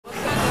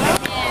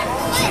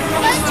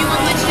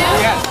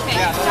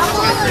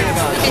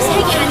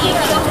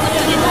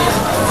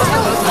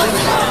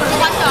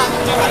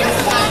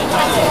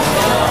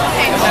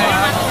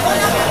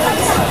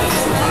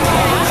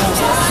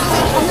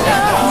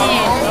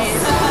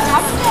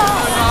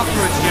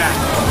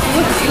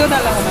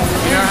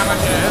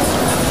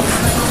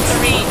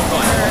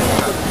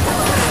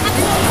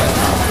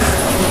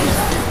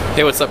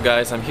Hey, what's up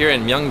guys? I'm here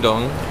in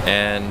Myeong-dong,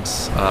 and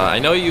I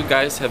know you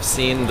guys have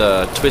seen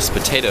the twist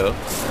potato,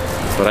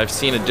 but I've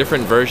seen a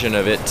different version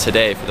of it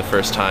today for the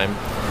first time.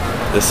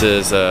 This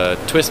is a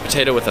twist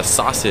potato with a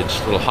sausage,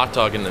 little hot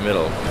dog in the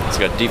middle. It's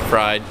got deep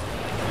fried,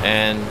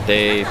 and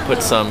they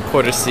put some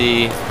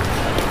courtesy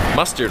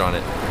mustard on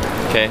it.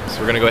 Okay, so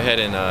we're gonna go ahead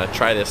and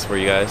try this for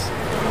you guys.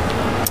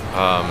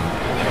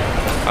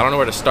 I don't know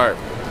where to start.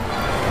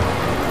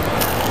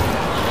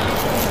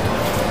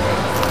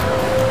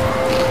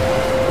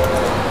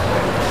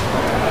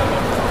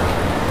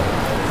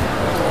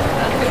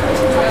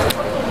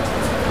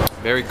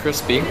 Very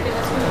crispy,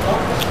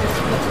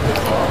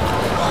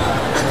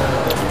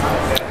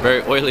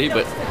 very oily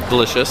but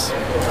delicious.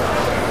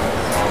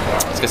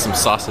 Let's get some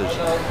sausage.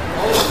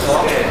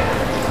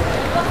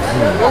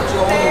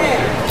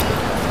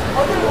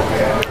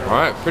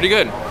 Alright, pretty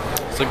good.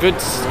 It's a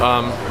good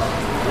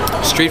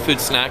street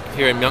food snack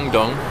here in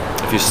Myeong-dong.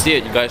 If you see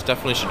it, you guys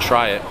definitely should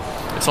try it.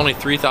 It's only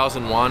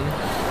 3,000 won,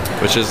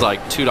 which is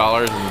like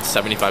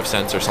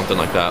 $2.75 or something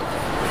like that.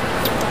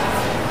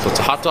 So it's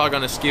a hot dog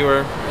on a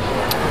skewer.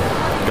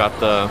 Got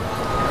the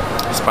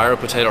spiral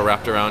potato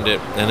wrapped around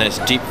it, and then it's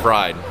deep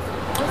fried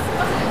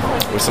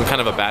with some kind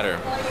of a batter.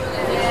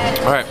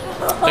 Alright,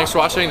 thanks for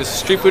watching. This is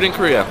Street Food in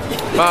Korea.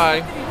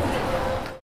 Bye!